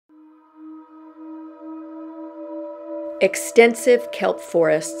Extensive kelp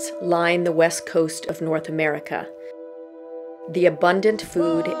forests line the west coast of North America. The abundant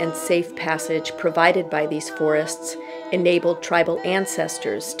food and safe passage provided by these forests enabled tribal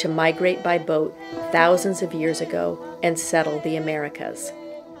ancestors to migrate by boat thousands of years ago and settle the Americas.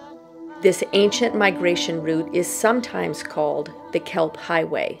 This ancient migration route is sometimes called the Kelp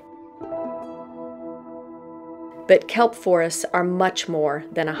Highway. But kelp forests are much more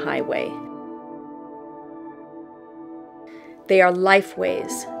than a highway. They are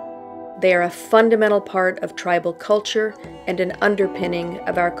lifeways. They are a fundamental part of tribal culture and an underpinning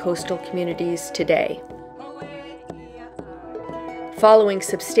of our coastal communities today. Following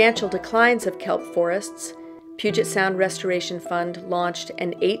substantial declines of kelp forests, Puget Sound Restoration Fund launched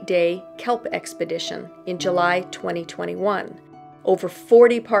an 8-day Kelp Expedition in July 2021. Over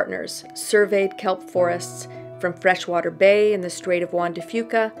 40 partners surveyed kelp forests from Freshwater Bay in the Strait of Juan de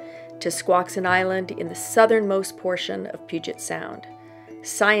Fuca to Squaxin Island in the southernmost portion of Puget Sound.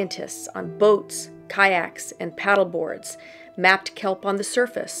 Scientists on boats, kayaks, and paddleboards mapped kelp on the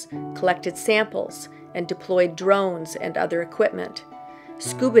surface, collected samples, and deployed drones and other equipment.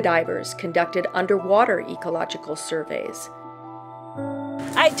 Scuba divers conducted underwater ecological surveys.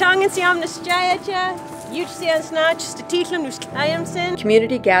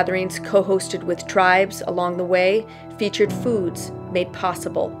 Community gatherings co-hosted with tribes along the way featured foods made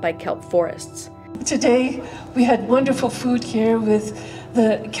possible by kelp forests. Today we had wonderful food here with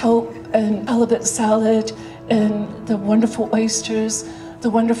the kelp and halibut salad and the wonderful oysters, the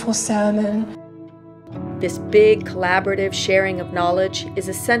wonderful salmon. This big collaborative sharing of knowledge is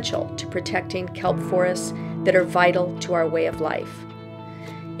essential to protecting kelp forests that are vital to our way of life.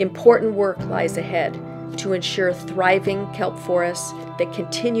 Important work lies ahead to ensure thriving kelp forests that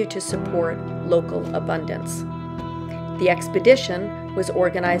continue to support local abundance. The expedition was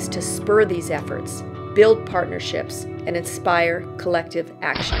organized to spur these efforts, build partnerships, and inspire collective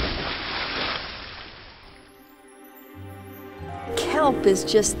action. Kelp is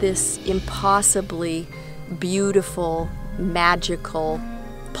just this impossibly beautiful, magical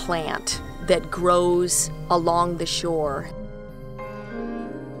plant that grows along the shore.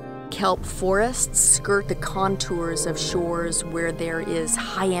 Kelp forests skirt the contours of shores where there is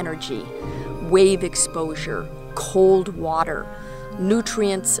high energy, wave exposure, cold water,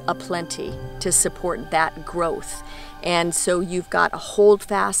 nutrients aplenty to support that growth. And so you've got a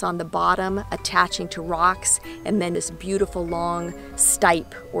holdfast on the bottom attaching to rocks, and then this beautiful long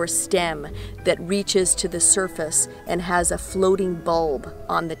stipe or stem that reaches to the surface and has a floating bulb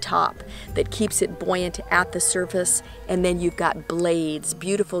on the top that keeps it buoyant at the surface. And then you've got blades,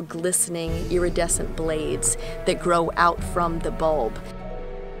 beautiful glistening iridescent blades that grow out from the bulb.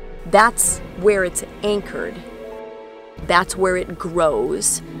 That's where it's anchored. That's where it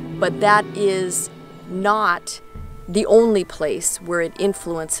grows, but that is not the only place where it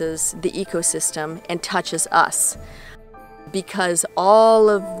influences the ecosystem and touches us. Because all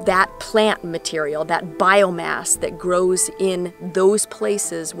of that plant material, that biomass that grows in those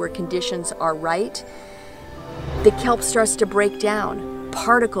places where conditions are right, the kelp starts to break down.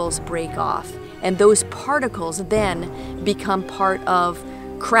 Particles break off, and those particles then become part of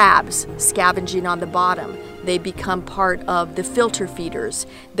crabs scavenging on the bottom. They become part of the filter feeders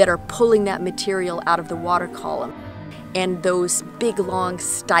that are pulling that material out of the water column. And those big long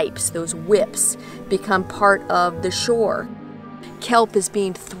stipes, those whips, become part of the shore. Kelp is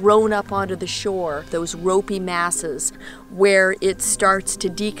being thrown up onto the shore, those ropey masses, where it starts to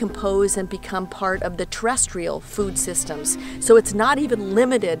decompose and become part of the terrestrial food systems. So it's not even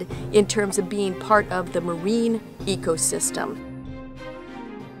limited in terms of being part of the marine ecosystem.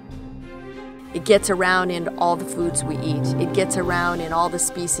 It gets around in all the foods we eat. It gets around in all the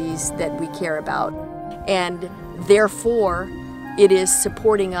species that we care about. And therefore, it is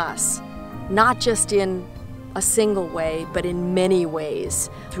supporting us, not just in a single way, but in many ways,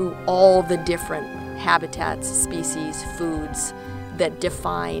 through all the different habitats, species, foods that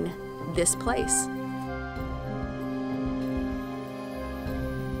define this place.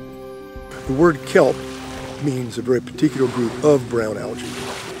 The word kelp means a very particular group of brown algae.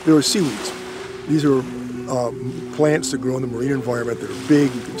 There are seaweeds. These are plants that grow in the marine environment that are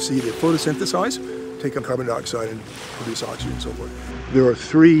big. You can see they photosynthesize, take up carbon dioxide and produce oxygen and so forth. There are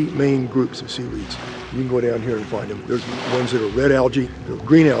three main groups of seaweeds. You can go down here and find them. There's ones that are red algae, there are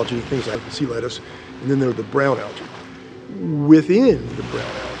green algae, things like sea lettuce, and then there are the brown algae. Within the brown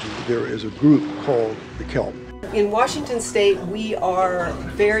algae, there is a group called the kelp. In Washington State, we are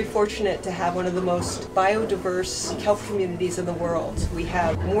very fortunate to have one of the most biodiverse kelp communities in the world. We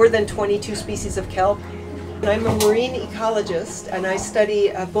have more than 22 species of kelp, I'm a marine ecologist, and I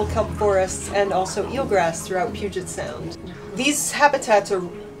study bull kelp forests and also eelgrass throughout Puget Sound. These habitats are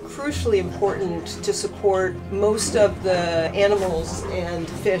crucially important to support most of the animals and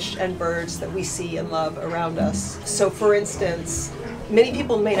fish and birds that we see and love around us. So for instance, many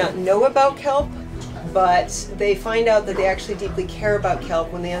people may not know about kelp, but they find out that they actually deeply care about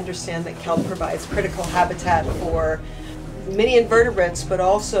kelp when they understand that kelp provides critical habitat for many invertebrates, but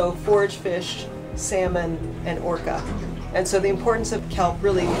also forage fish, salmon, and orca. And so the importance of kelp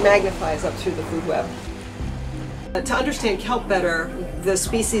really magnifies up through the food web. To understand kelp better, the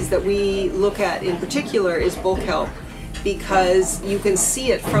species that we look at in particular is bull kelp, because you can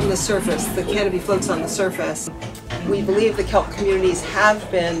see it from the surface. The canopy floats on the surface. We believe the kelp communities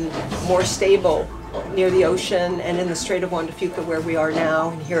have been more stable near the ocean and in the Strait of Juan de Fuca, where we are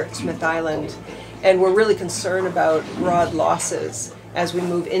now, and here at Smith Island. And we're really concerned about broad losses as we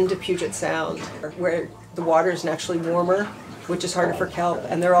move into Puget Sound, where the water is naturally warmer, which is harder for kelp,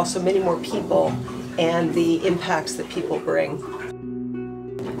 and there are also many more people and the impacts that people bring.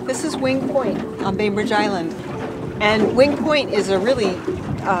 This is Wing Point on Bainbridge Island. And Wing Point is a really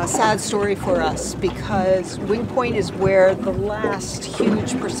sad story for us, because Wing Point is where the last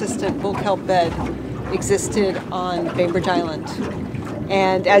huge persistent bull kelp bed existed on Bainbridge Island.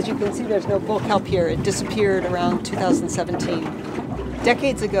 And as you can see, there's no bull kelp here. It disappeared around 2017.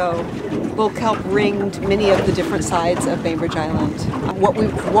 Decades ago, bull kelp ringed many of the different sides of Bainbridge Island. What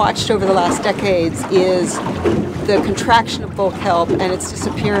we've watched over the last decades is the contraction of bull kelp and its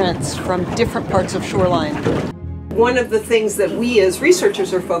disappearance from different parts of shoreline. One of the things that we as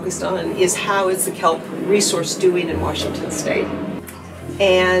researchers are focused on is how is the kelp resource doing in Washington State.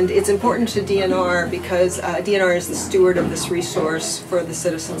 And it's important to DNR because DNR is the steward of this resource for the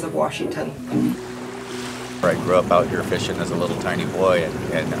citizens of Washington. I grew up out here fishing as a little tiny boy,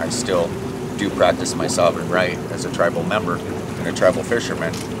 and I still do practice my sovereign right as a tribal member and a tribal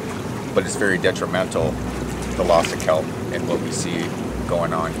fisherman, but it's very detrimental, the loss of kelp and what we see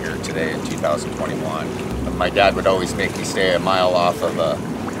going on here today in 2021. My dad would always make me stay a mile off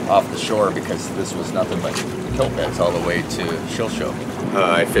the shore, because this was nothing but kelp beds all the way to Shilshow.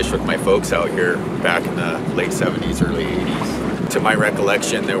 I fished with my folks out here back in the late 70s, early 80s. To my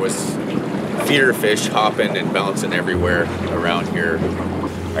recollection, there was feeder fish hopping and bouncing everywhere around here.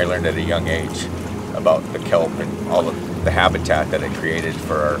 I learned at a young age about the kelp and all of the habitat that it created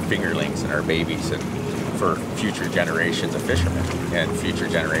for our fingerlings and our babies, and for future generations of fishermen and future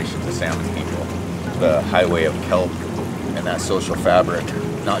generations of salmon people. The highway of kelp and that social fabric,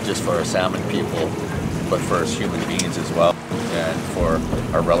 not just for our salmon people, but for us human beings as well, and for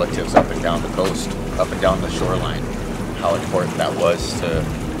our relatives up and down the coast, up and down the shoreline, how important that was to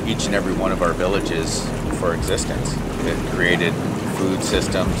each and every one of our villages for existence. It created food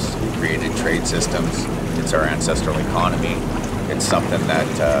systems, created trade systems. It's our ancestral economy. It's something that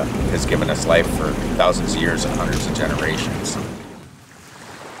has given us life for thousands of years and hundreds of generations.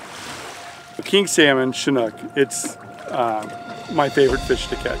 King salmon, Chinook, it's my favorite fish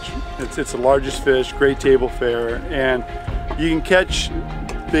to catch. It's the largest fish, great table fare, and you can catch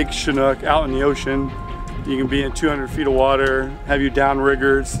big Chinook out in the ocean. You can be in 200 feet of water, have your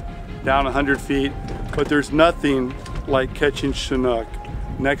downriggers down 100 feet, but there's nothing like catching Chinook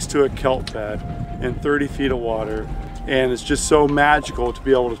next to a kelp bed in 30 feet of water. And it's just so magical to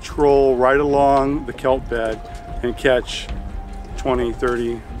be able to troll right along the kelp bed and catch 20,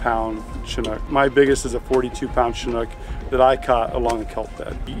 30 pound Chinook. My biggest is a 42 pound Chinook that I caught along the kelp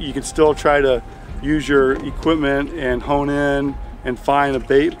bed. You can still try to use your equipment and hone in and find a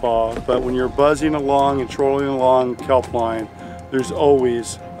bait ball, but when you're buzzing along and trolling along the kelp line, there's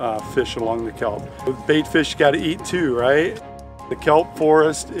always fish along the kelp. The bait fish got to eat too, right? The kelp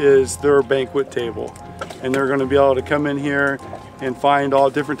forest is their banquet table, and they're going to be able to come in here and find all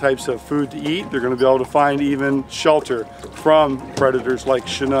different types of food to eat. They're going to be able to find even shelter from predators like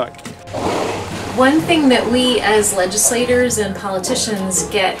Chinook. One thing that we as legislators and politicians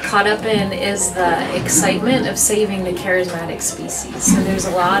get caught up in is the excitement of saving the charismatic species. So there's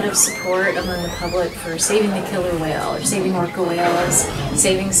a lot of support among the public for saving the killer whale, or saving orca whales,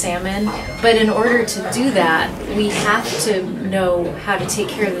 saving salmon. But in order to do that, we have to know how to take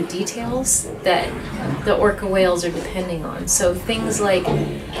care of the details that the orca whales are depending on. So things like,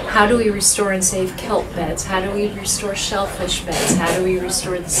 how do we restore and save kelp beds? How do we restore shellfish beds? How do we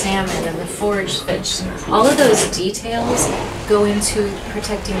restore the salmon and the forage fish? All of those details go into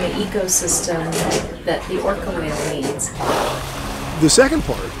protecting the ecosystem that the orca whale needs. The second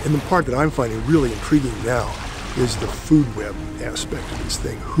part, and the part that I'm finding really intriguing now, is the food web aspect of this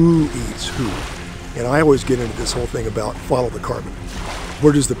thing. Who eats who? And I always get into this whole thing about follow the carbon.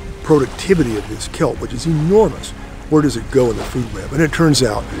 where does the productivity of this kelp, which is enormous, where does it go in the food web? And it turns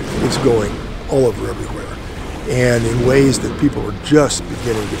out it's going all over everywhere, and in ways that people are just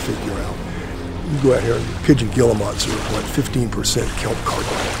beginning to figure out. You go out here, and pigeon guillemots are what, 15% kelp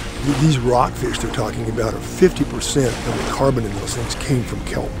carbon. These rockfish they're talking about are 50% of the carbon in those things came from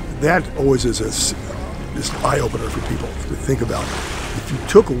kelp. That always is this eye-opener for people to think about. If you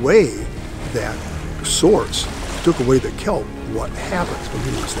took away that source, took away the kelp, what happens? Well,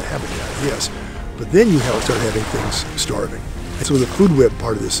 you lose the habitat, yes. But then you start having things starving. And so the food web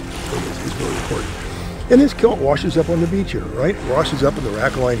part of this thing is really important. And this kelp washes up on the beach here, right? Washes up in the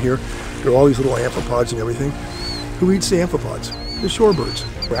rack-line here. There are all these little amphipods and everything. Who eats the amphipods? The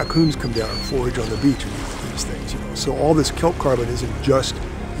shorebirds. Raccoons come down and forage on the beach and eat these things, you know. So all this kelp carbon isn't just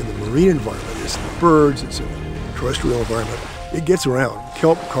in the marine environment. It's in the birds, it's in the terrestrial environment. It gets around.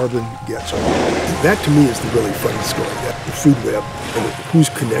 Kelp carbon gets around. That to me is the really funny story. That the food web and who's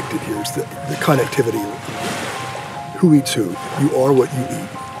connected here is the connectivity. Who eats who? You are what you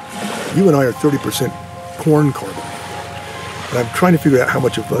eat. You and I are 30% corn carbon. And I'm trying to figure out how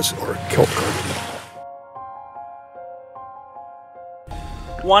much of us are kelp carbon.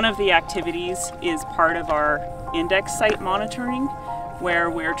 One of the activities is part of our index site monitoring, where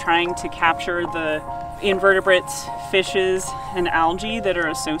we're trying to capture the invertebrates, fishes, and algae that are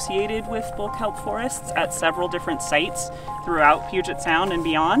associated with bull kelp forests at several different sites throughout Puget Sound and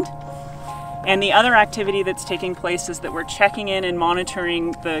beyond. And the other activity that's taking place is that we're checking in and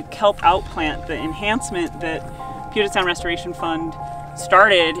monitoring the Kelp Out Plant, the enhancement that Puget Sound Restoration Fund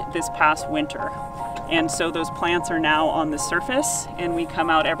started this past winter. And so those plants are now on the surface, and we come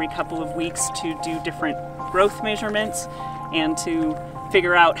out every couple of weeks to do different growth measurements and to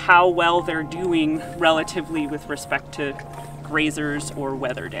figure out how well they're doing relatively with respect to grazers or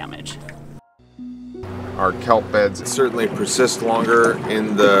weather damage. Our kelp beds certainly persist longer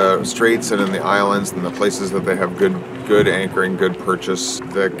in the straits and in the islands and the places that they have good anchoring, good purchase.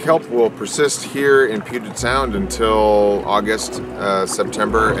 The kelp will persist here in Puget Sound until August,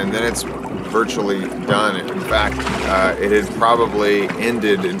 September, and then it's virtually done. In fact, it has probably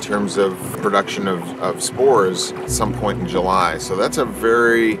ended in terms of production of spores at some point in July. So that's a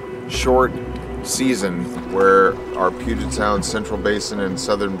very short season where our Puget Sound Central Basin and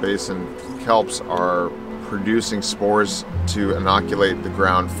Southern Basin kelps are producing spores to inoculate the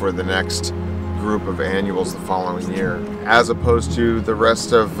ground for the next group of annuals the following year, as opposed to the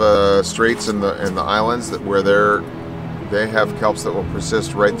rest of straits and the islands where they have kelps that will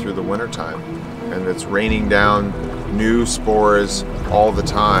persist right through the wintertime, and it's raining down new spores all the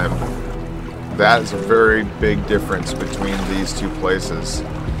time. That is a very big difference between these two places,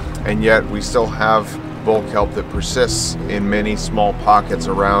 and yet we still have bull kelp that persists in many small pockets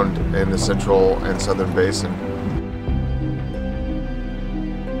around in the central and southern basin.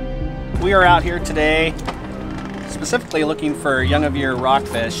 We are out here today specifically looking for young of year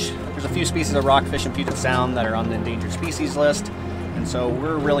rockfish. There's a few species of rockfish in Puget Sound that are on the endangered species list, and so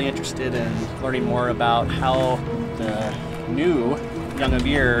we're really interested in learning more about how the new young of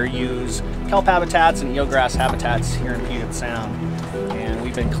year use kelp habitats and eelgrass habitats here in Puget Sound. And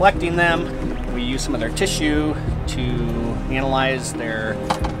we've been collecting them. We use some of their tissue to analyze their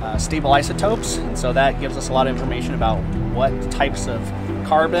stable isotopes, and so that gives us a lot of information about what types of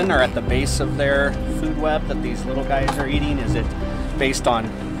carbon are at the base of their food web that these little guys are eating. Is it based on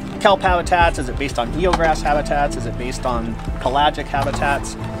kelp habitats? Is it based on eelgrass habitats? Is it based on pelagic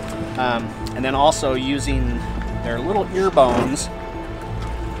habitats? And then also using their little ear bones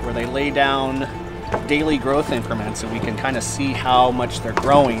where they lay down daily growth increments, and we can kind of see how much they're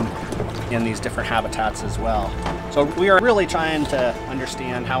growing in these different habitats as well. So we are really trying to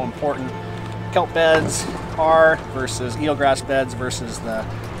understand how important kelp beds are versus eelgrass beds versus the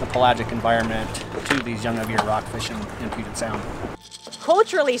pelagic environment to these young of year rockfish in Puget Sound.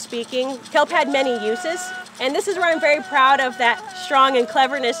 Culturally speaking, kelp had many uses, and this is where I'm very proud of that strong and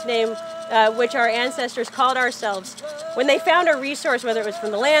cleverness name which our ancestors called ourselves. When they found a resource, whether it was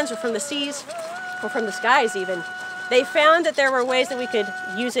from the lands or from the seas or from the skies even, they found that there were ways that we could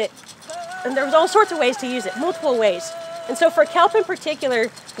use it, and there was all sorts of ways to use it, multiple ways. And so for kelp in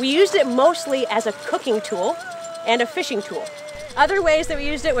particular, we used it mostly as a cooking tool and a fishing tool. Other ways that we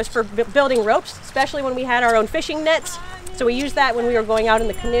used it was for building ropes, especially when we had our own fishing nets. So we used that when we were going out in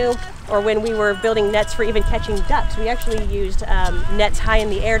the canoe, or when we were building nets for even catching ducks. We actually used nets high in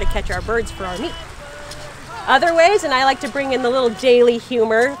the air to catch our birds for our meat. Other ways, and I like to bring in the little daily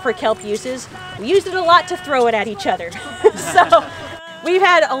humor for kelp uses, we used it a lot to throw it at each other. So we've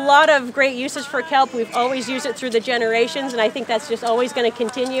had a lot of great uses for kelp. We've always used it through the generations, and I think that's just always going to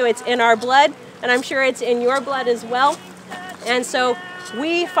continue. It's in our blood, and I'm sure it's in your blood as well. And so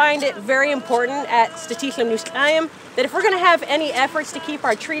We find it very important at Statislam Nuskayim that if we're going to have any efforts to keep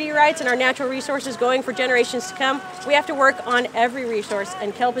our treaty rights and our natural resources going for generations to come, we have to work on every resource,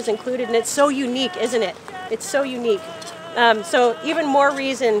 and kelp is included, and it's so unique, isn't it? It's so unique. So even more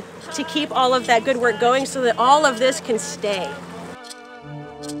reason to keep all of that good work going so that all of this can stay.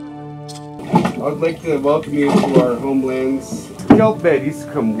 I'd like to welcome you to our homelands. Kelp bed used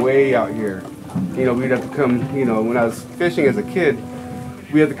to come way out here. You know, we'd have to come, you know, when I was fishing as a kid,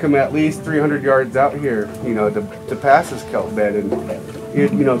 we had to come at least 300 yards out here, you know, to pass this kelp bed, and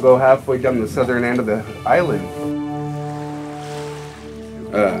you'd, you know, go halfway down the southern end of the island.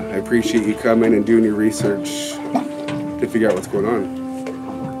 I appreciate you coming and doing your research to figure out what's going on.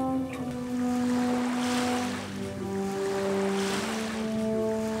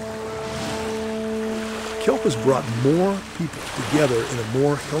 Kelp has brought more people together in a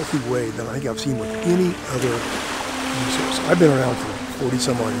more healthy way than I think I've seen with any other resource. I've been around for 40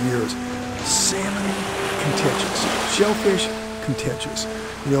 some odd years. Salmon, contentious. Shellfish, contentious.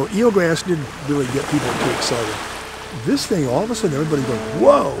 You know, eelgrass didn't really get people too excited. This thing, all of a sudden, everybody's going,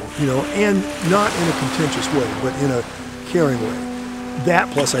 whoa, you know, and not in a contentious way, but in a caring way.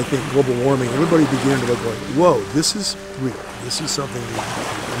 That plus, I think, global warming, everybody began to look like, whoa, this is real. This is something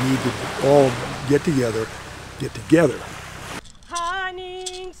we need to all get together.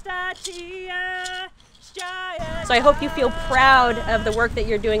 So I hope you feel proud of the work that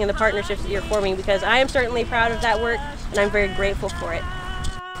you're doing and the partnerships that you're forming, because I am certainly proud of that work, and I'm very grateful for it.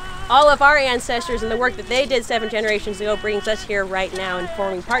 All of our ancestors and the work that they did 7 generations ago brings us here right now and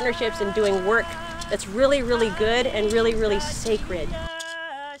forming partnerships and doing work that's really, really good and really, really sacred.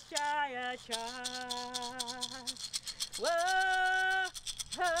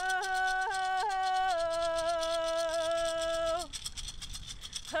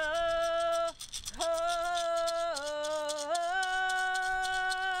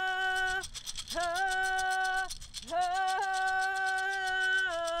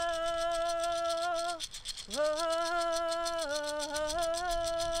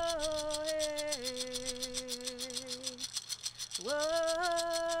 Whoa.